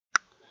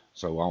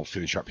So I'll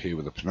finish up here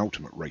with the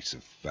penultimate race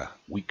of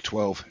week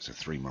 12. It's a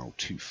 3-mile,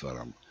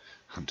 2-furlong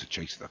hunter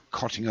chase, the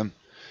Cottenham.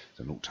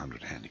 It's a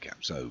 0-100 handicap.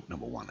 So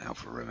number 1,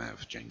 Alpha Romeo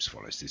for James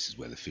Follis. This is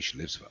where the fish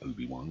lives for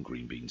Obi-Wan.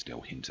 Green Beans,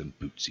 Del Hinton.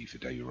 Bootsy for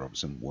David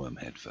Robertson.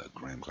 Wormhead for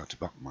Graham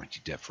Clutterbuck. Mighty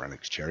Dev for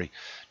Alex Cherry.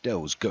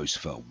 Dell's Ghost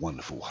for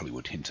Wonderful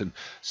Hollywood Hinton.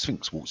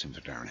 Sphinx walks in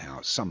for Darren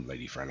Howard. Some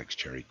Lady for Alex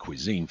Cherry.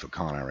 Cuisine for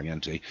Carl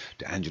Arrogante.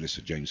 De Angelis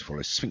for James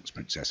Follis. Sphinx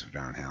Princess for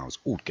Darren Howes.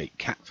 Aldgate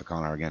Cat for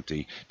Carl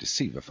Arrogante.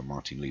 Deceiver for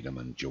Martin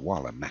Lederman.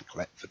 Jawala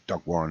Maclet for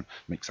Doug Warren.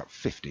 Makes up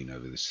 15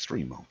 over this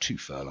 3-mile, 2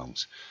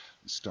 furlongs.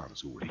 The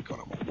starter's already got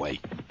them away.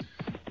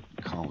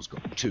 Carl's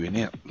got 2 in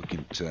here,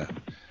 looking to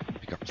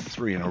pick up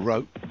 3 in a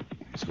row.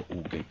 He's got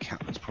Aldgate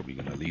Cat that's probably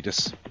going to lead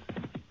us.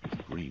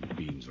 With Green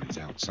Beans on his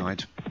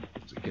outside.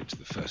 As we get to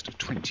the first of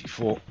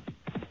 24,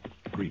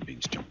 Green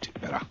Beans jumped it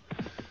better.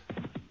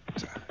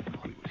 But,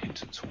 Hollywood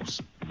Hinton's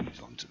horse moves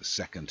on to the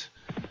second.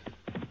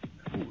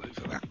 All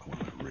over that, the one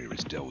at the rear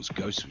is Dell's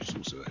Ghost, which is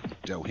also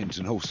a Del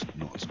Hinton horse.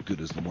 Not as good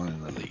as the one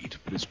in the lead,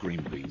 but it's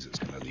Green Beans that's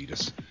going to lead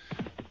us.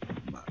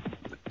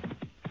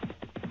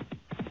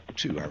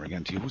 2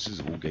 Arrogante horses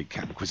of Aldgate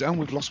Cat and Quiz.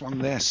 We've lost one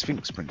there.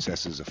 Sphinx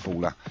Princess is a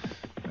faller.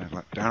 Bad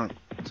luck, Darren.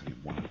 So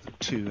one of the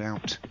 2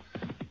 out.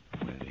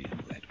 We're being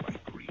led by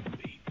Green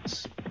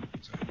Beans.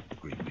 So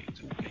Green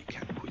Beans, Aldgate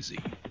Cat Cuisine.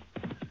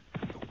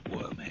 And the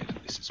Wormhead. And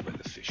this is where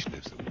the fish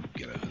lives. That will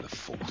get over the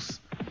 4th.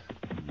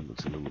 And it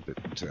looks a little bit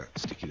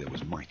sticky. There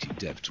was Mighty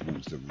Dev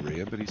towards the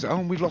rear. But he's,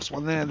 we've lost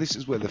one there. This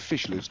is where the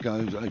fish lives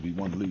goes.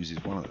 Obi-Wan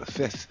loses one at the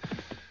 5th.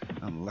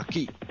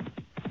 Unlucky.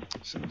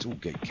 So it's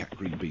Aldgate Cat,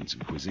 Green Beans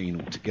and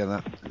Cuisine all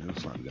together. And it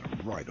looks like we're going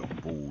to ride on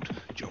board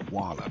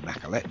Jawala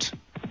Macalet,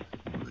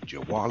 one of the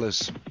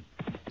Jawalas.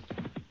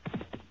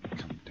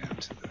 Come down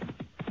to the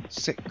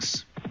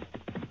 6.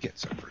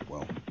 Gets over it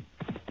well.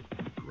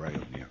 Grey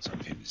on the outside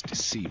of him is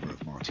Deceiver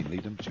of Martin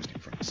Leedham, just in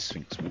front of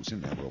Sphinx walks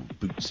in. Now we're on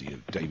Bootsy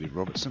of David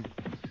Robertson.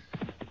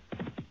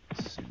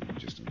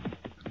 Just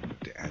on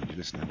De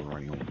Angelis. Now we're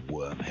riding on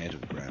Wormhead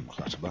of Graham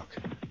Clutterbuck.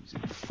 He's in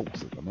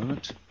 4th at the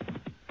moment.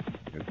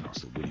 Go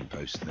past the winning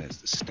post, there's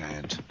the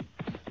stand,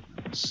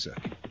 and the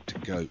circuit to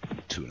go,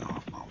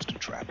 2.5 miles to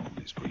travel on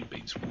this Green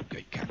Beans from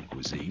Aldgate Cat and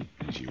Cuisine.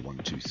 There's your 1,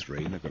 2,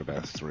 3, and they've got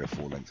about 3 or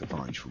 4 length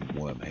advantage from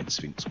Wormhead,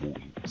 Sphinx,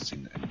 Walking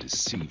and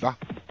Deceiver.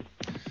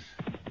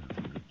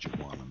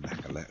 Jawala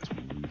Macalet as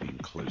we move in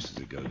close as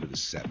they go over the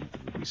 7th,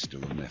 everybody's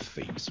still on their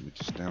feet, so we're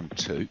just down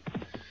 2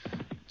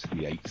 to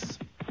the 8th.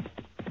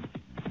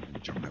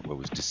 And John Matwell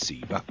was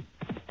Deceiver,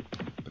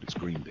 but it's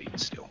Green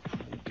Beans still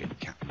from Aldgate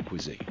Cat and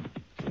Cuisine.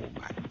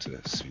 Back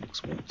to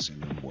Sphinx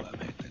Waltzing and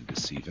Wormhead, then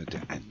Deceiver De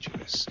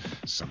Angelis,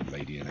 Some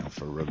Lady and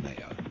Alpha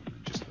Romeo,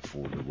 and just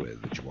before the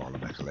Jawala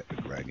Macalet,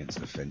 the grey against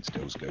the fence.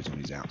 Dells goes on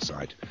his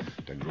outside.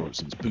 David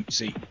Robertson's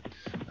Bootsy,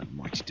 and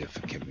Mighty Dev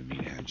for Kevin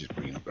Meanahan just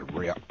bringing up the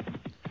rear.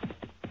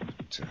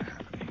 But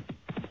happening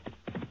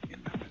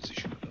in that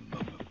position at the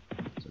moment.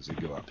 So as they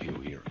go uphill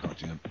here at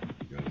Cottenham,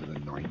 we go over the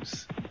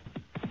 9th.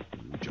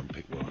 We'll jump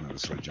it well. Another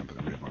slow jump at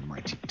the rear by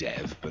Mighty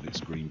Dev, but it's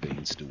Green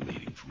Beans still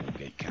leading from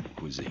Aldgate Cat and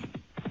Cuisine.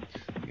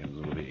 A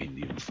little bit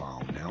Indian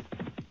file now.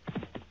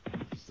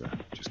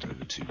 Just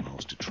over 2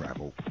 miles to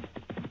travel.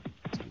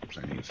 Still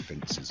plenty of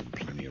fences and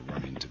plenty of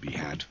running to be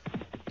had.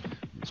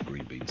 And it's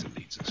Green Beans that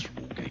leads us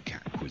from Aldgate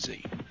Cat and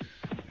Cuisine.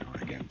 Our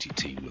Arrogante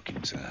team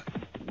looking to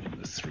win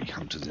the 3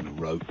 hunters in a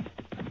row.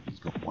 He's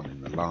got one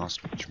in the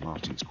last, which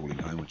Martin's calling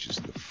home, which is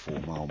the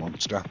 4-mile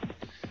monster.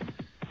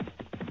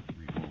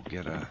 We will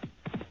get a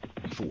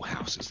full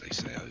house, as they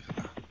say, over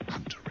the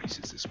hunter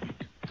races this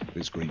week. But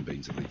it's Green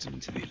Beans that leads them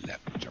into the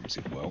 11th, jumps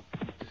it well.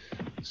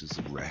 This is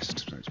the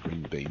rest, so it's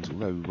Green Beans,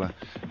 although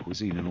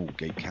Cuisine and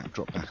Aldgate Cat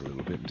dropped back a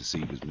little bit, and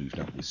Deceiver's moved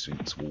up with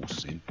Sphinx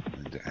Waltzing,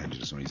 and De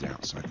Angelis on his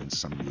outside, then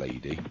Some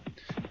Lady.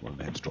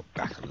 Wormhead's dropped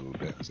back a little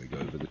bit as they go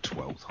over the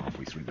 12th,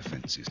 halfway through the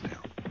fences now.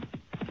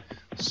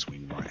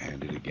 Swing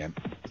right-handed again,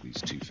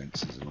 these 2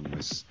 fences along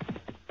this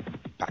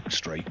back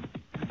straight.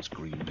 It's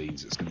Green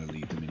Beans that's going to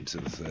lead them into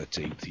the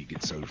 13th. He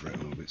gets over it a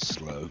little bit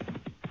slow.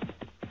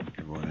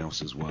 Everyone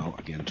else as well,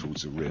 again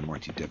towards the rear.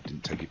 Mighty Dev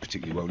didn't take it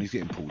particularly well, and he's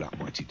getting pulled up.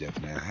 Mighty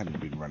Dev now hadn't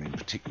been running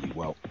particularly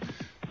well.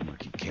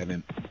 Lucky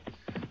Kevin,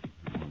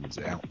 one's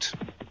out,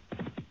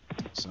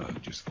 so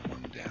just the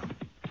one down.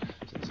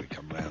 So as they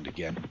come round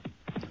again,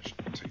 I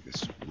should take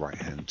this right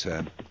hand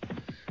turn,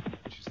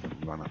 which is the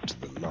run up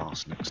to the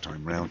last next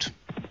time round.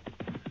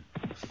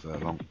 A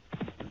furlong,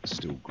 it's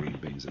still Green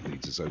Beans that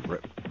leads us over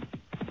it.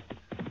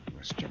 The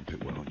rest jump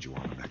it well, and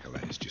Jawala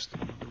Macalet is just the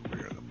one on the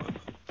rear at the moment.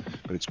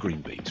 But it's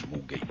Green Beans from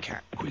Aldgate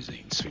Cat,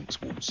 Cuisine,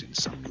 Sphinx Waltzing,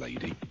 Some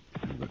Lady.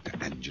 And we've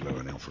got Angelo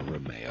and Alpha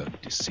Romeo,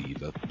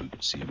 Deceiver,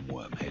 Bootsy and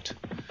Wormhead.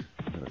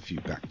 We've got a few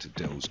back to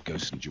Dell's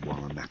Ghost and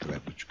Jawala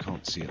Macalet, which we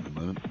can't see at the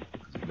moment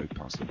as they go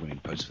past the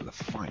winning post for the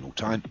final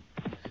time.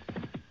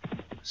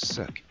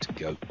 Circuit to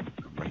go.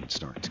 The rain's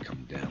starting to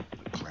come down.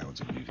 The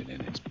clouds are moving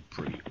in. It's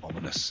pretty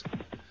ominous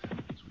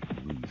as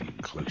we move in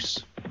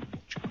close.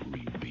 Watch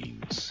Green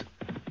Beans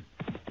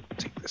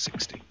take the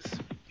 16th.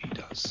 He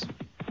does.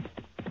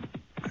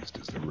 As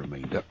does the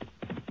remainder.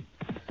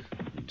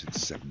 Into the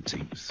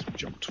 17th,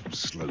 jumped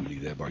slowly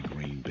there by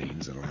Green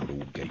Beans and allowed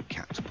Allgate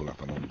Cat to pull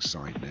up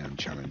alongside now and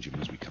challenge him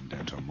as we come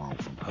down to a mile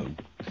from home.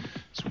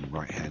 Swing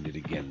right-handed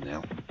again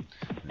now.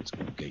 That's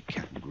Allgate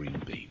Cat and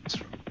Green Beans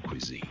from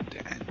Cuisine, De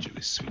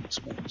Angelis, Sphinx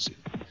Waltzing.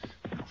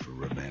 Alfa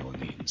Romeo on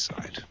the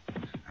inside.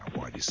 Out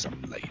wide is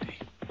Some Lady,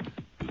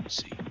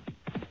 Bootsy,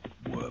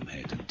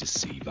 Wormhead and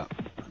Deceiver.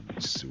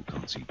 Still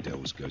can't see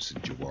Dells, Ghost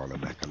and Jawala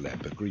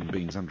Makalet, but Green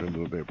Beans under a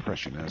little bit of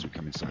pressure now as we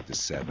come inside the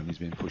 7. He's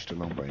being pushed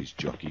along by his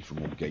jockey from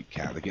Allgate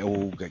Cat.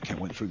 Allgate Cat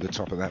went through the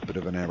top of that, bit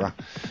of an error,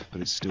 but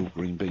it's still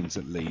Green Beans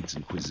that leads,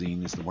 and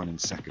Cuisine is the one in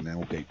second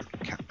now. Allgate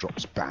Cat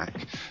drops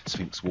back.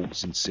 Sphinx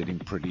Waltzing sitting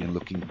pretty and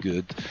looking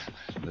good.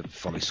 The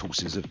Follis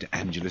horses of De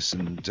Angelis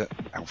and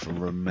Alfa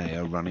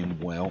Romeo running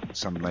well.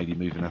 Some Lady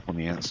moving up on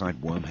the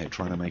outside. Wormhead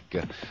trying to make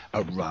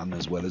a run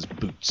as well as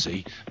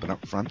Bootsy, but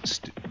up front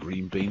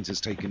Green Beans has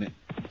taken it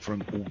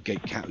from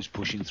Allgate Cat, who's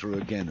pushing through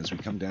again as we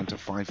come down to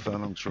 5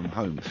 furlongs from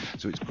home.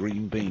 So it's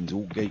Green Beans,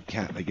 Allgate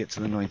Cat, they get to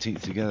the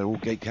 19th together.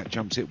 Allgate Cat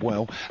jumps it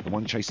well. The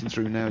one chasing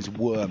through now is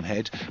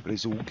Wormhead, but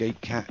it's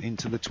Allgate Cat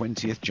into the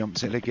 20th,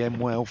 jumps it again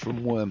well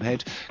from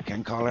Wormhead.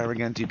 Can Carl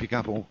Arroganti pick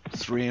up all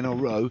 3 in a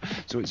row?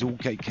 So it's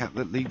Allgate Cat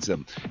that leads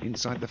them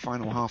inside the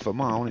final half a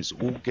mile, and it's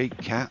Allgate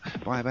Cat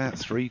by about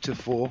 3 to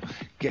 4,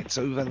 gets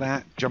over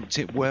that, jumped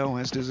it well,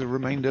 as does the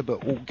remainder,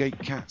 but Allgate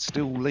Cat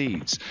still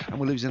leads, and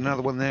we're losing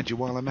another one there.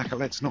 Jawala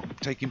Makalet's not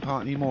taking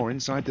part anymore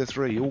inside the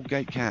 3.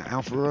 Allgate Cat,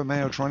 Alfa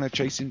Romeo trying to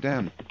chase him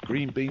down.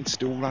 Green Beans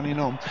still running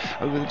on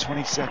over the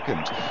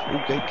 22nd.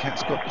 Allgate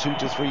Cat's got 2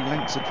 to 3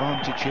 lengths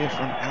advantage here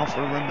from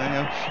Alfa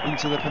Romeo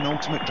into the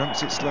penultimate,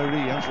 jumps it slowly.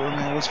 Alfa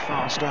Romeo is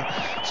faster,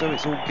 so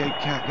it's Allgate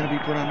Cat going to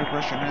be put under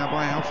pressure now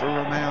by Alfa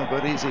Romeo,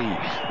 but is he?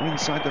 We're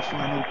inside the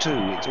final 2.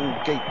 It's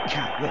Allgate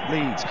Cat that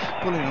leads,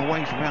 pulling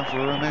away from Alfa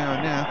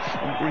Romeo now,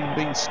 and Green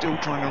Beans still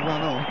trying to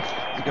run on.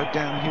 They go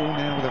downhill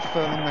now with a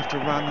furlong left to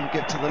run and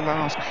get to the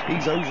last.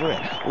 He's over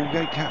it.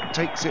 Allgate Cat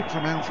takes it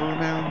from Alfa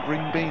Romeo and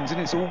Green Beans, and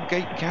it's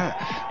Allgate Cat.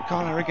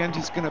 Carl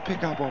Arroganti's going to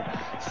pick up on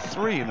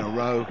 3 in a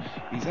row.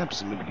 He's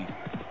absolutely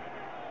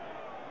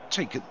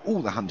taken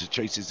all the hunter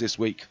chases this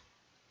week.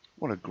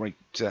 What a great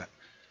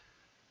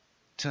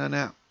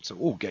turnout. So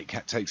Allgate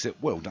Cat takes it.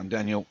 Well done,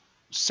 Daniel.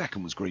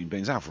 Second was Green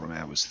Beans. Alfa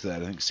Romeo was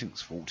third. I think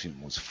Sphinx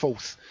Waltzing was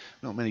fourth.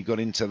 Not many got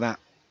into that.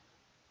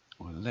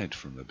 Well, led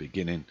from the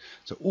beginning.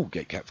 So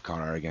Allgate Cat for Carl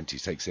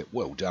Arroganti takes it.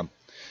 Well done.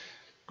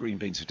 Green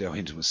Beans for Dale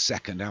Hinton was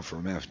second. Alfa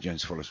Romeo for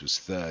James Follis was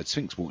third.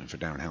 Sphinx Waltzing for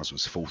Darren House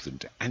was fourth. And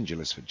De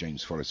Angelis for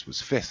James Follis was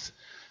fifth.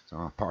 So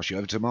I'll pass you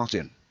over to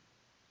Martin.